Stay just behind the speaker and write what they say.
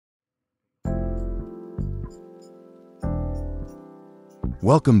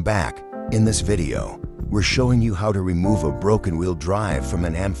Welcome back. In this video, we're showing you how to remove a broken wheel drive from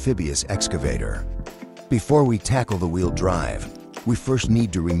an amphibious excavator. Before we tackle the wheel drive, we first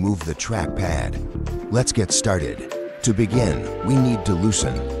need to remove the track pad. Let's get started. To begin, we need to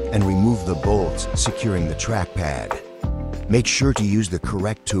loosen and remove the bolts securing the track pad. Make sure to use the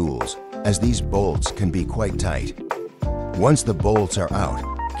correct tools, as these bolts can be quite tight. Once the bolts are out,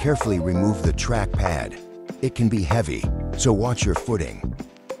 carefully remove the track pad. It can be heavy, so watch your footing.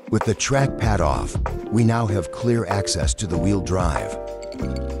 With the track pad off, we now have clear access to the wheel drive.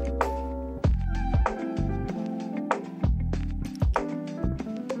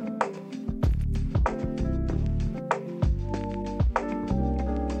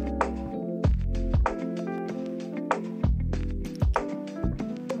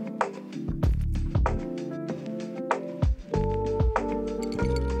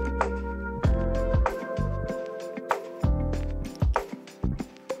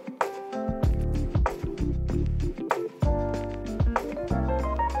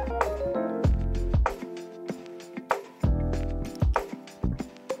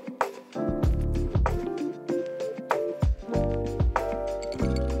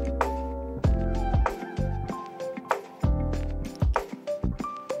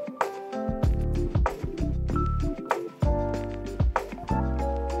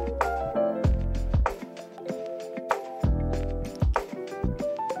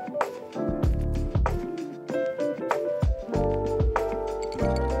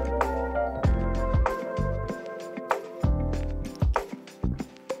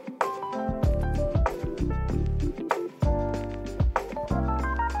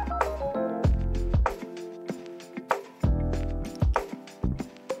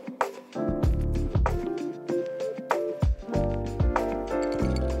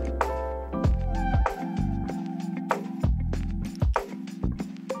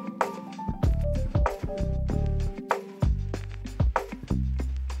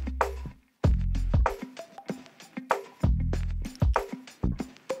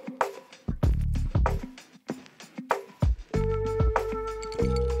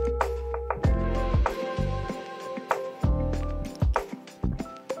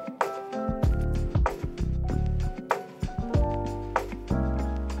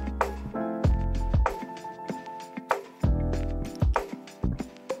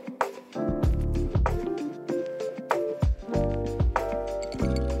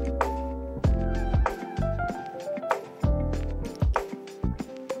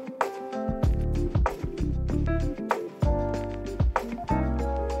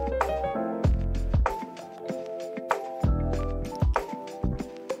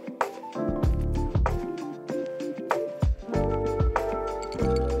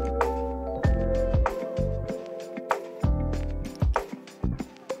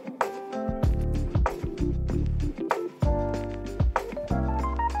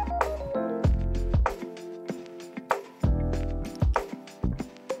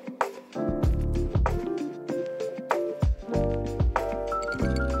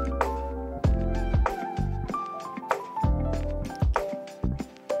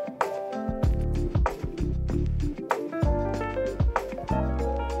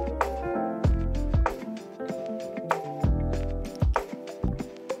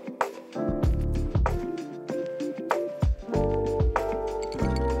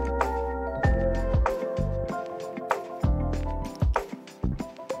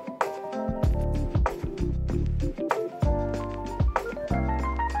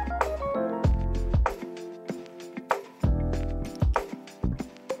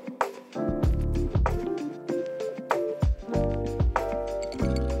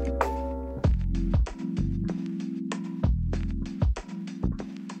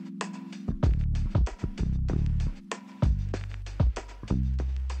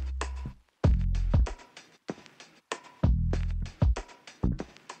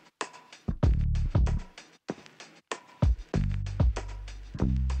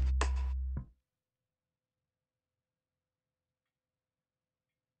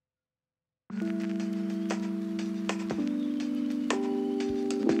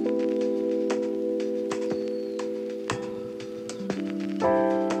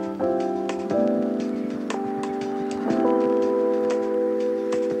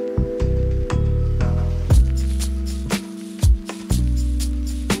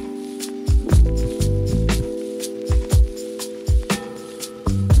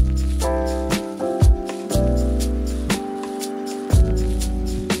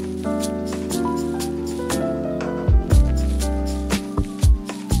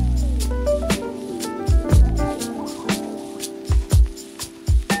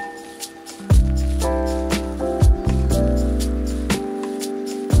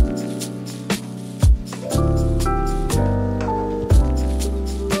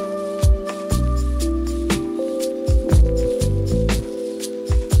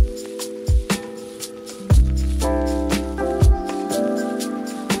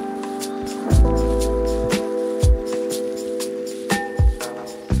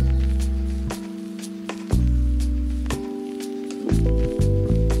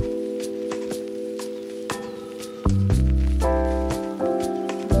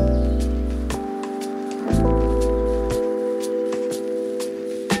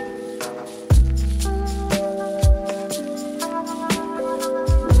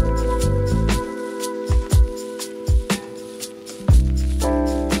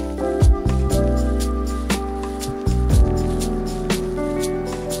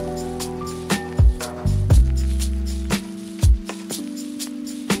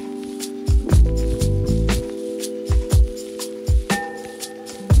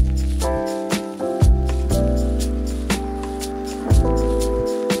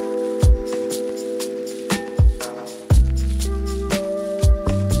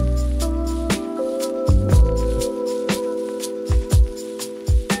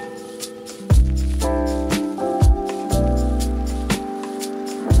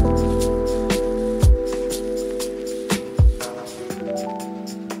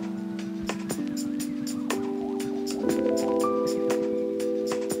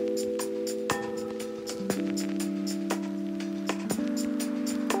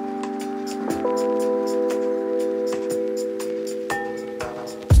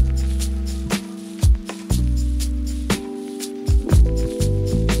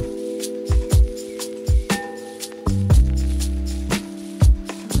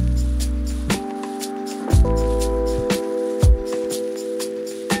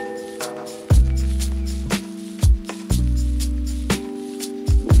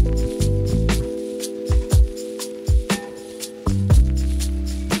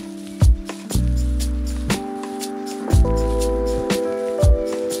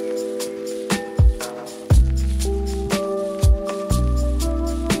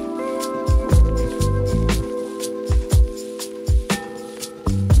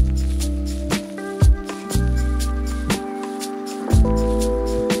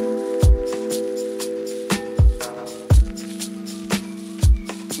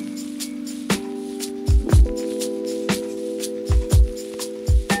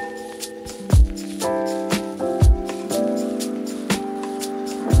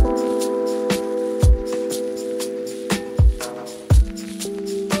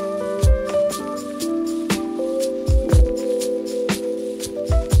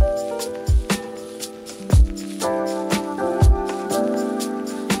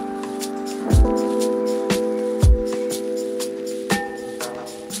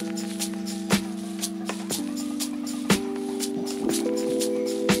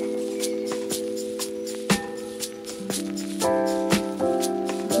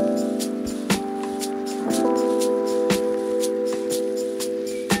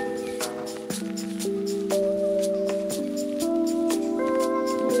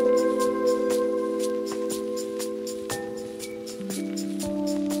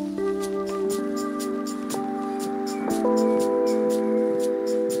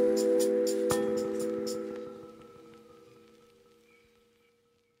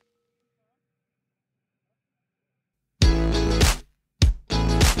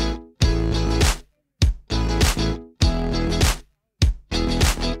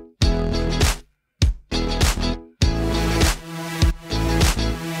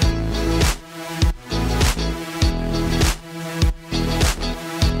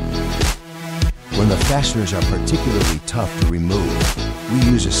 fasteners are particularly tough to remove. We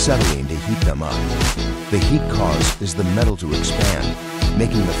use acetylene to heat them up. The heat causes the metal to expand,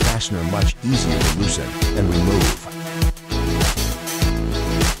 making the fastener much easier to loosen and remove.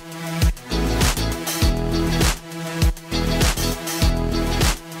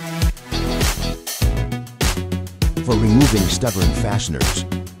 For removing stubborn fasteners,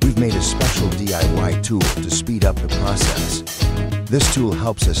 we've made a special DIY tool to speed up the process. This tool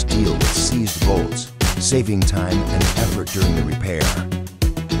helps us deal with seized bolts, saving time and effort during the repair.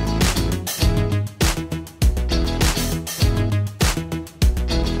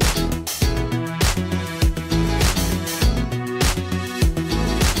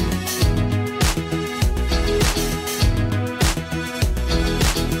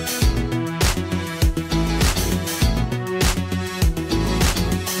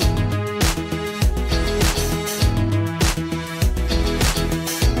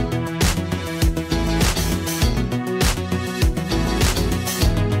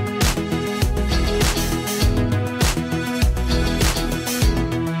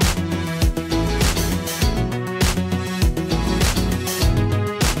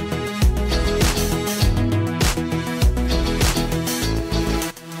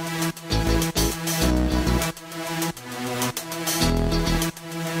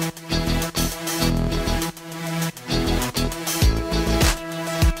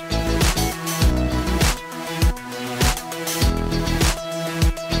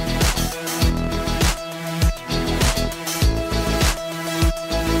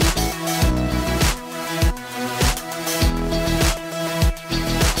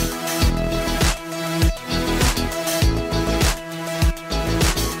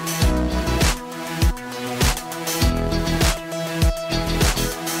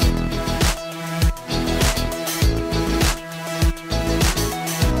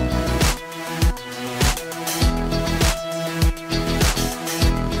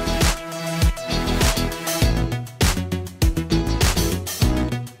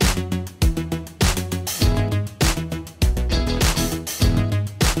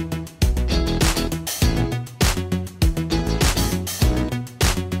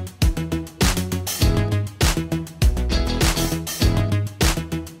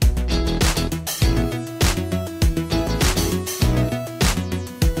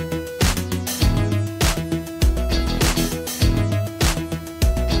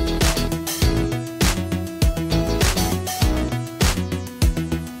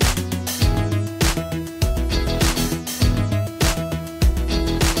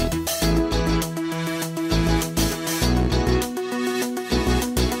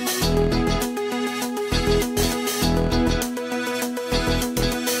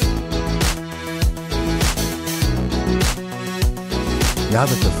 Now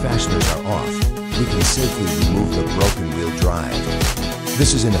that the fasteners are off, we can safely remove the broken wheel drive.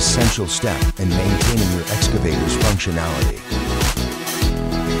 This is an essential step in maintaining your excavator's functionality.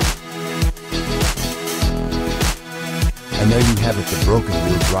 And there you have it, the broken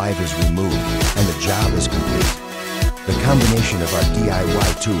wheel drive is removed and the job is complete. The combination of our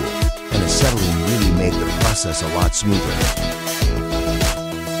DIY tool and acetylene really made the process a lot smoother.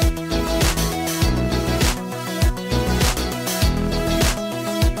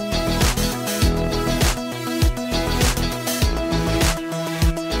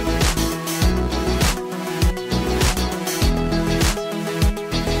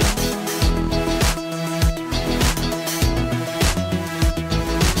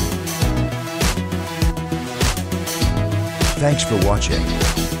 Thanks for watching.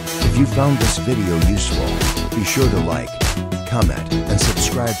 If you found this video useful, be sure to like, comment, and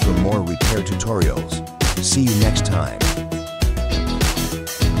subscribe for more repair tutorials. See you next time.